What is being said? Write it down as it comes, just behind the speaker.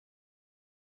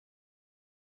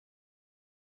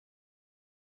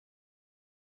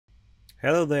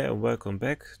Hello there and welcome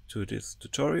back to this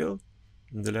tutorial.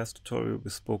 In the last tutorial we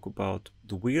spoke about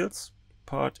the wheels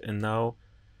part, and now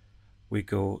we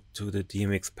go to the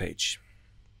DMX page.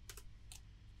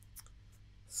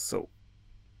 So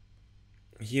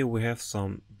here we have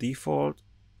some default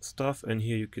stuff, and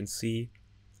here you can see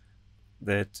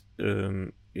that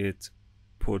it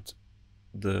put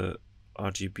the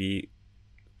RGB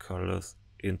colors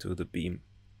into the beam.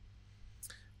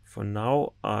 For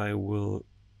now I will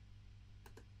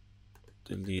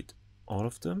delete all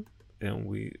of them and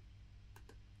we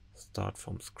start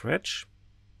from scratch,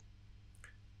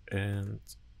 and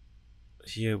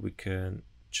here we can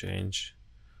change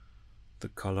the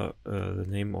color, the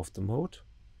name of the mode,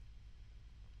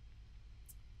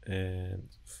 and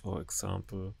for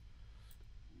example,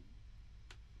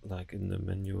 like in the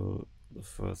manual, the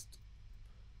first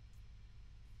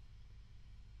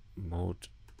mode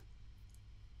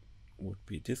would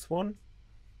be this one.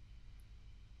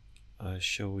 I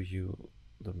show you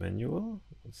the manual,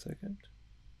 1 second.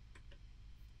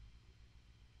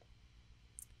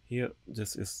 Here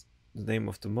this is the name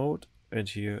of the mode, and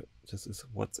here this is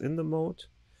what's in the mode,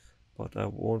 but I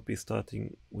won't be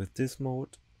starting with this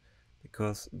mode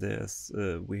because there's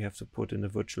we have to put in a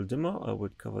virtual dimmer. I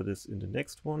would cover this in the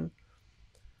next one,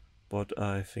 but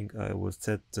I think I will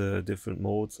set the different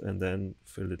modes and then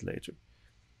fill it later.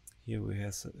 Here we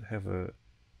have a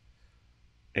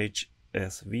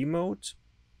HSV mode,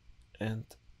 and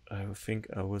I think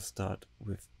I will start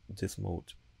with this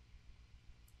mode,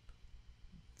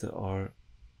 the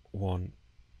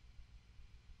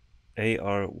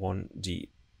AR1D.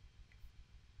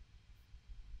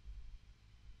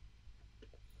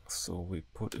 So we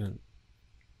put in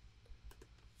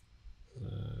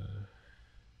the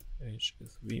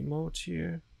HSV mode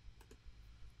here,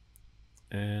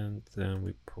 and then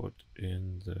we put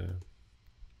in the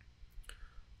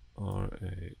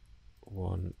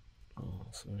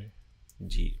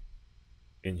D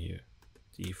in here,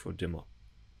 D for dimmer.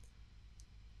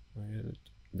 Where is it?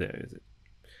 There is it.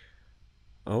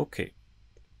 Okay,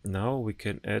 now we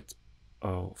can add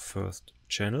our first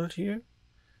channel here,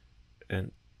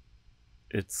 and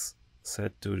it's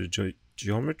set to the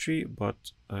geometry,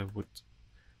 but I would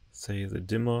say the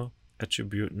dimmer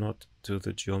attribute, not to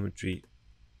the geometry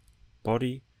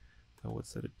body. I would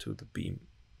set it to the beam,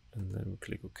 and then we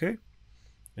click OK,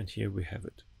 and here we have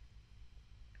it.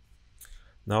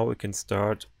 Now we can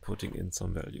start putting in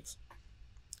some values.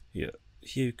 Here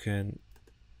you can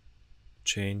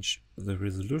change the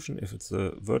resolution if it's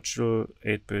a virtual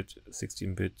 8-bit,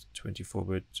 16-bit,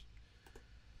 24-bit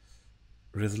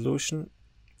resolution,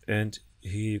 and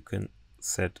here you can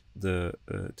set the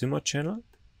dimmer channel.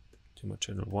 Dimmer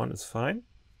channel 1 is fine,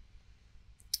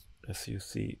 as you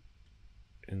see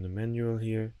in the manual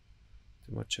here.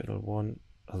 Dimmer channel 1,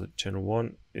 channel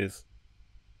 1 is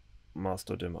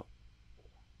master dimmer.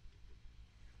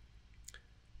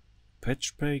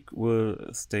 Patch break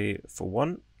will stay for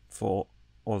 1 for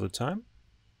all the time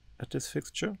at this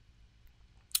fixture.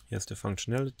 Here's the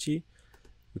functionality.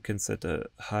 We can set a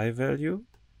high value,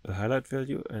 a highlight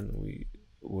value, and we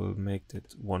will make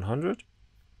it 100.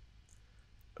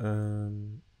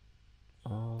 Sorry,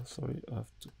 I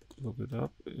have to look it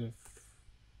up.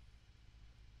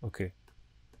 Okay,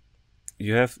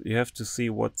 you have to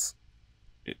see what's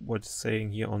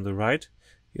saying here on the right.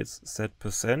 It's set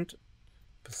percent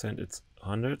it's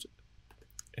 100,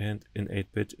 and in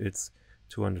 8-bit it's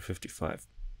 255.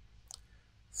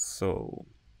 So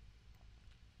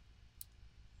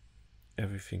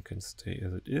everything can stay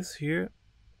as it is here.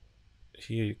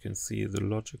 Here you can see the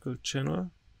logical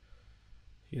channel.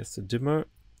 Here's the dimmer,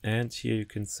 and here you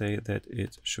can say that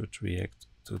it should react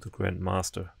to the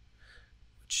GrandMaster,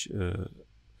 which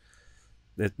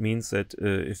that means that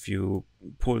if you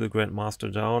pull the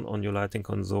GrandMaster down on your lighting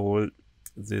console,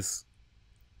 this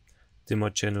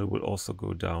dimmer channel will also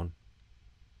go down.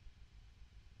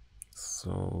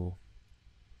 So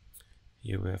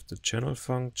here we have the channel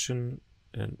function,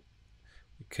 and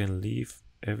we can leave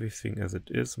everything as it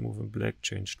is. Move in black,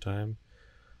 change time.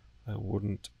 I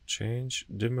wouldn't change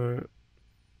dimmer,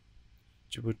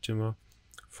 dimmer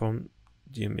from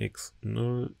DMX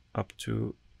 0 up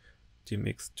to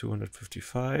DMX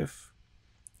 255.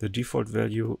 The default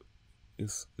value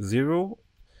is 0.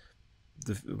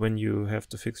 When you have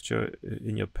the fixture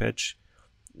in your patch,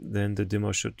 then the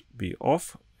dimmer should be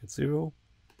off at 0,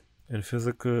 and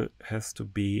physical has to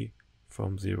be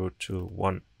from 0 to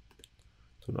 1.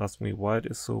 Don't ask me why it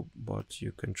is so, but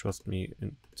you can trust me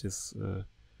in this.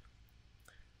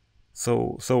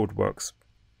 So it works.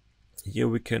 Here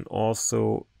we can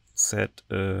also set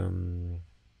a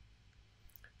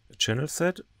channel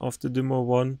set of the dimmer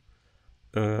one.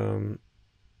 but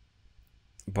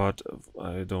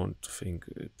I don't think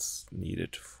it's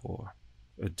needed for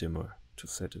a dimmer to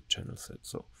set a channel set.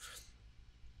 So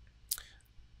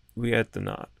we add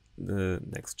the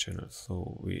next channel.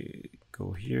 So we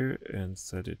go here and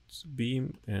set it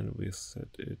beam, and we set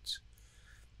it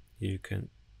here. You can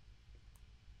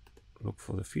look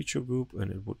for the feature group,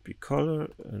 and it would be color,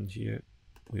 and here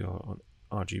we are on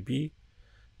RGB,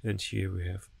 and here we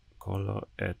have color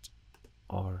at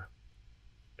R,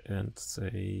 and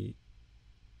say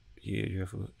here you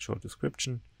have a short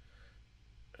description,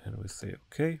 and we say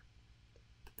okay,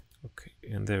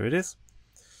 and there it is.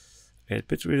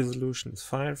 8-bit resolution is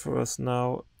fine for us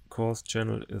now. Coarse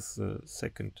channel is the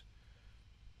second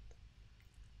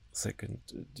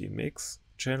DMX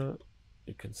channel.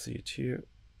 You can see it here.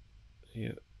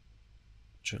 Here,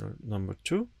 channel number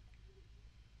 2.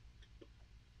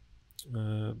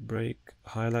 Break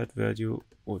highlight value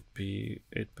would be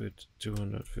 8-bit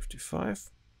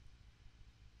 255.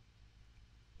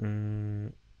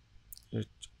 It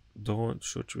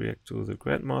should react to the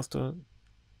GrandMaster.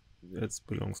 That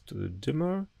belongs to the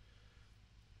dimmer.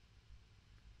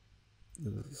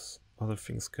 Other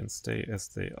things can stay as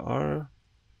they are.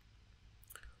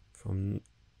 From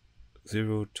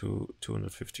 0 to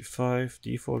 255.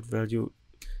 Default value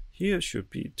here should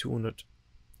be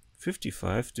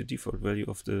 255, the default value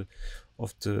of the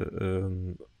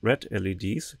red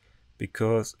LEDs,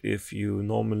 because if you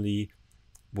normally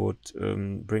would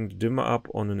bring the dimmer up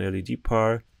on an LED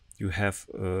par, you have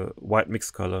white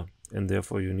mixed color, and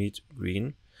therefore you need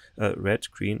green, red,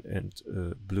 green, and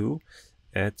blue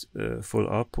at full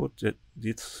output.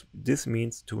 This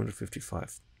means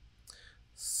 255.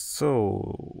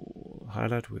 So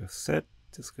highlight we have set.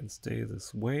 This can stay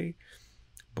this way,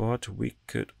 but we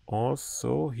could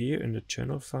also here in the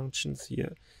channel functions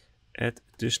here add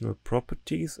additional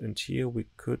properties, and here we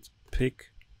could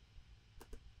pick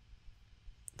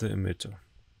the emitter.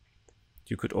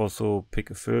 You could also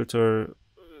pick a filter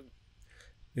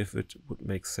if it would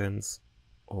make sense,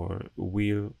 or a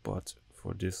wheel, but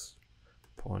for this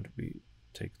point we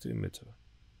take the emitter.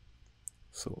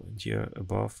 So in here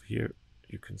above here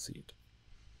you can see it.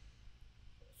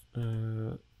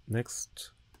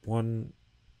 Next one,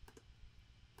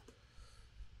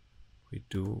 we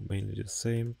do mainly the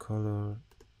same color,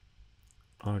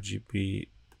 RGB,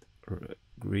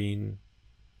 green,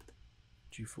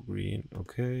 G for green,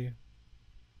 okay.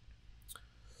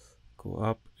 Go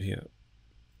up here,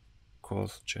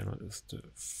 coarse channel is the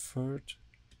third,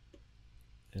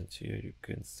 and here you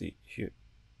can see here,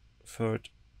 third,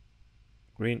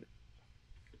 green.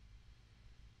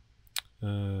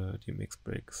 DMX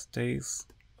break stays,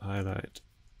 highlight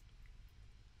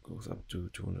goes up to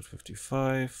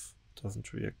 255,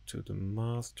 doesn't react to the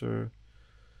master.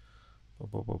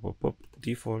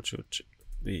 Default should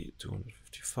be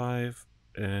 255,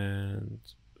 and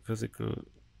physical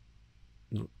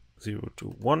 0 to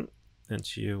 1, and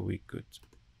here we could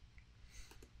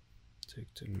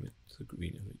take the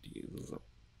green LED. So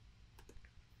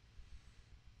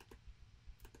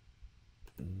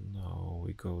now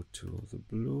we go to the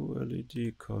blue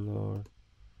LED color,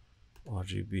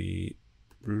 RGB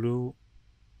blue.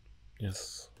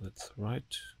 Yes, that's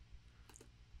right.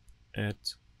 Add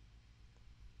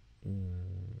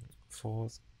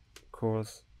fourth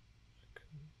course.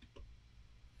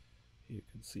 Here you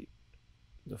can see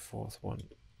the fourth one,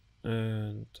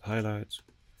 and highlight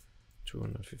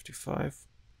 255.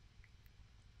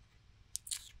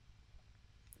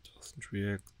 Doesn't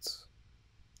react.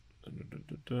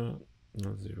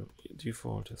 No, 0.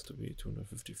 Default has to be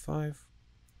 255.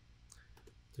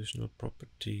 Additional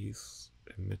properties,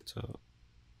 emitter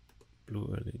blue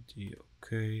LED,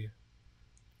 okay.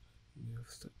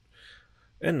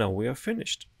 And now we are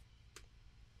finished.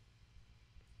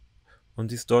 On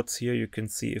these dots here you can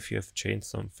see if you have changed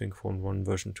something from one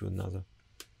version to another.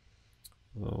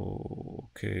 So,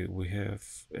 okay, we have,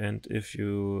 and if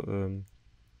you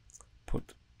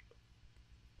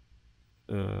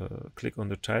click on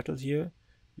the title here,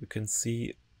 you can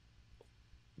see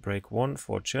break 1,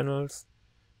 4 channels,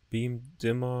 beam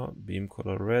dimmer, beam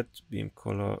color red, beam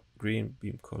color green,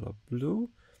 beam color blue.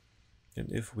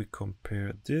 And if we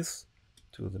compare this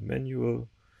to the manual,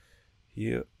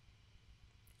 here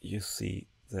you see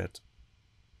that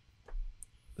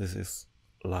this is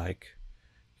like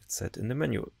it's set in the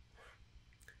manual.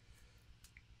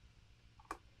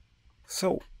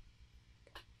 So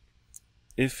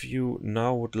if you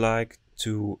now would like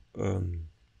to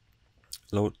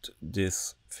load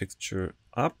this fixture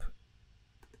up,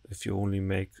 if you only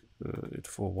make it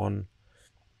for one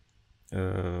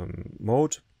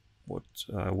mode, what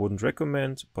I wouldn't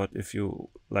recommend, but if you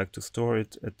like to store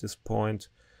it at this point,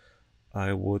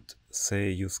 I would say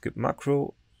you skip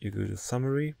macro, you go to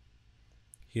summary.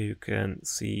 Here you can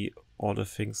see all the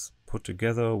things put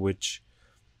together, which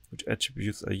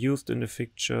attributes are used in the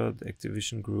fixture, the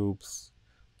activation groups,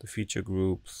 the feature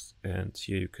groups, and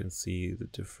here you can see the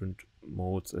different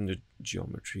modes and the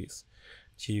geometries.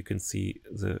 Here you can see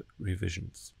the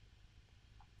revisions.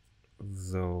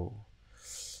 So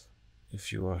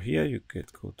if you are here, you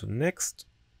go to next.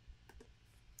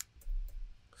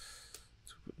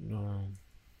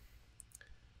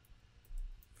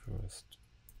 First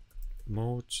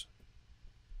mode.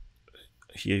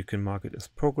 Here you can mark it as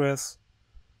progress.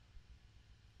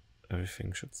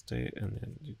 Everything should stay, and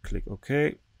then you click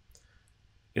OK.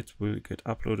 It will get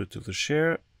uploaded to the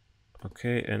share.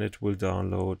 Okay, and it will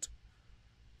download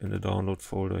in the download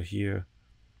folder here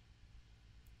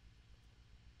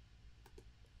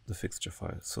the fixture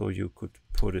file. So you could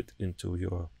put it into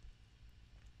your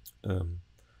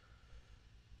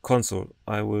console.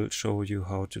 I will show you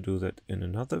how to do that in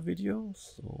another video.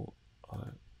 So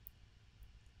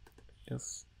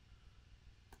yes.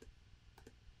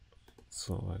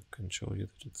 So I can show you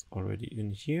that it's already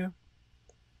in here.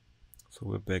 So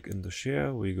we're back in the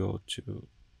share. We go to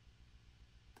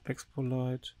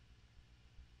Expolite.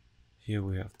 Here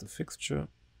we have the fixture.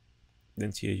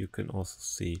 And here you can also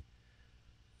see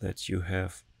that you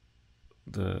have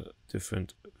the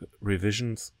different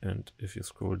revisions. And if you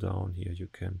scroll down here, you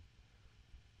can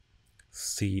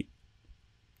see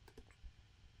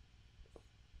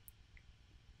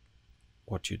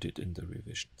what you did in the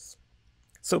revisions.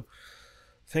 So,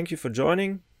 thank you for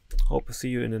joining. Hope to see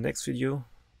you in the next video.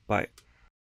 Bye.